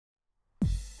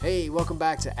Hey, welcome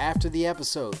back to After the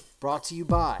Episode, brought to you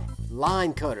by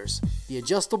Line Cutters, the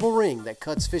adjustable ring that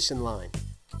cuts fishing line.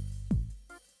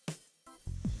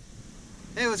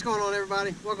 Hey, what's going on,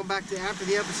 everybody? Welcome back to After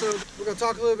the Episode. We're going to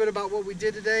talk a little bit about what we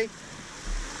did today.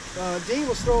 Dean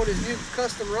was throwing his new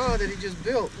custom rod that he just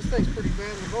built. This thing's pretty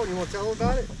bad in the bone. You want to tell him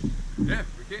about it? Yeah,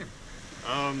 we can.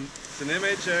 It's an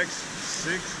MHX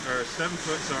 7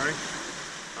 foot,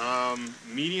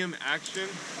 medium action.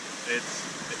 It's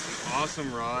an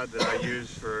awesome rod that I use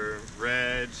for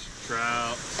reds,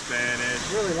 trout,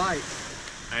 Spanish. Really light.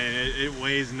 And it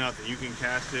weighs nothing. You can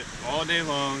cast it all day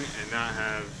long and not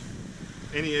have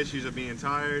any issues of being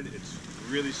tired. It's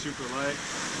really super light.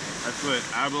 I put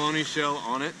abalone shell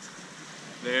on it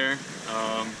there.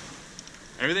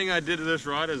 Everything I did to this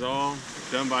rod is all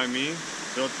done by me,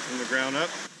 built from the ground up.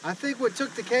 I think what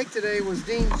took the cake today was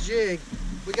Dean's jig.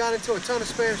 We got into a ton of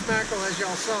Spanish mackerel, as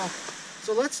y'all saw.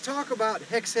 So let's talk about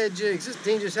hex head jigs. This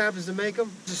Dean just happens to make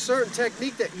them. There's a certain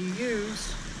technique that you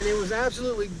use, and it was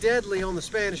absolutely deadly on the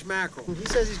Spanish mackerel. He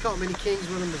says he's caught many kings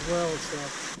with them as well and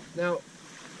stuff. Now,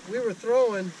 we were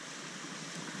throwing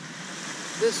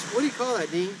this, what do you call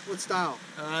that, Dean? What style?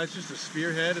 It's just a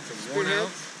spearhead. It's a spearhead? 1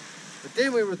 ounce. But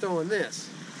then we were throwing this,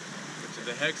 which is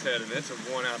a hex head, and it's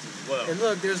a 1 ounce as well. And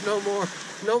look, there's no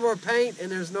more paint,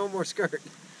 and there's no more skirt.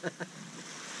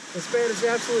 The Spanish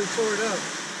absolutely tore it up.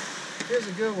 Here's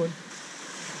a good one.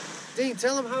 Dean,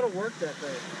 tell them how to work that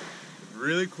thing.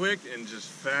 Really quick and just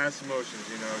fast motions,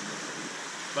 you know.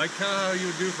 Like kind of how you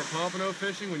would do for pompano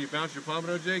fishing when you bounce your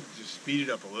pompano jig, just speed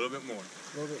it up a little bit more.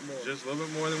 A little bit more. Just a little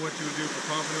bit more than what you would do for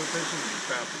pompano fishing. You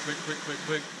just bounce it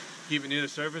quick. Keep it near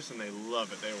the surface, and they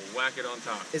love it. They will whack it on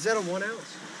top. Is that a 1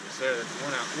 ounce? Yes, sir. That's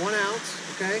 1 ounce. 1 ounce,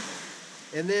 okay.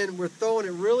 And then we're throwing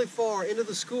it really far into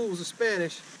the schools of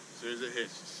Spanish. As soon as it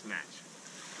hits, just snatch.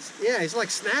 Yeah, it's like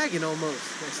snagging almost.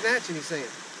 Like snatching, he's saying.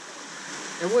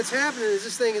 And what's happening is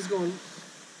this thing is going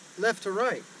left to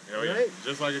right. Oh, yeah. Right?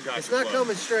 Just like a gotcha. It's not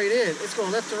coming straight in. It's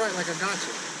going left to right like a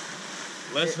gotcha.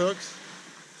 Less hooks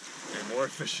and more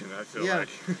efficient, I feel like.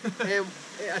 And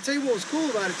I tell you what was cool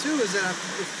about it too is that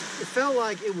it felt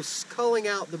like it was culling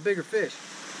out the bigger fish.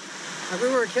 Like we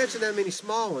weren't catching that many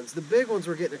small ones. The big ones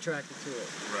were getting attracted to it.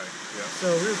 Right, yeah. So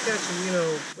we were catching, you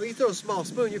know, well, you throw a small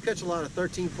spoon, you catch a lot of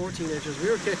 13, 14 inches. We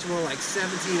were catching more like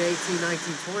 17, 18,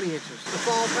 19, 20 inches. The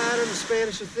fall pattern, the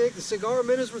Spanish are thick, the cigar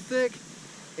minnows were thick,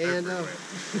 and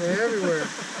they're everywhere.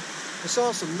 We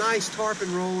saw some nice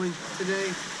tarpon rolling today.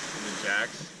 And the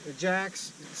jacks. The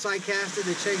jacks, sight casted,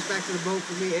 they chased back to the boat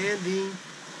for me and Dean.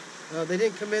 They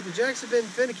didn't commit. The jacks have been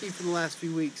finicky for the last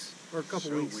few weeks, or a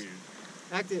couple weeks. Weird.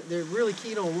 They're really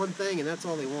keen on one thing, and that's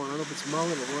all they want. I don't know if it's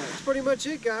mullet or what. That's pretty much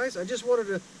it, guys. I just wanted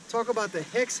to talk about the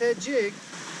hex head jig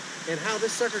and how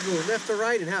this sucker goes left to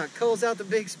right and how it culls out the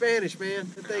big Spanish, man.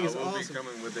 That thing is awesome. I'll be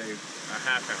coming with a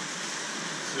half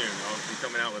ounce soon. I'll be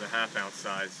coming out with a half ounce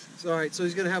size. All right, so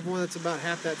he's going to have one that's about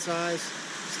half that size.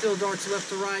 Still darts left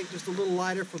to right, just a little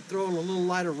lighter for throwing a little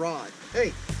lighter rod.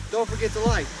 Hey, don't forget to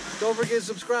like. Don't forget to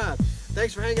subscribe.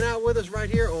 Thanks for hanging out with us right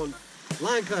here on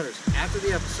Line Cutters After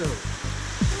the Episode.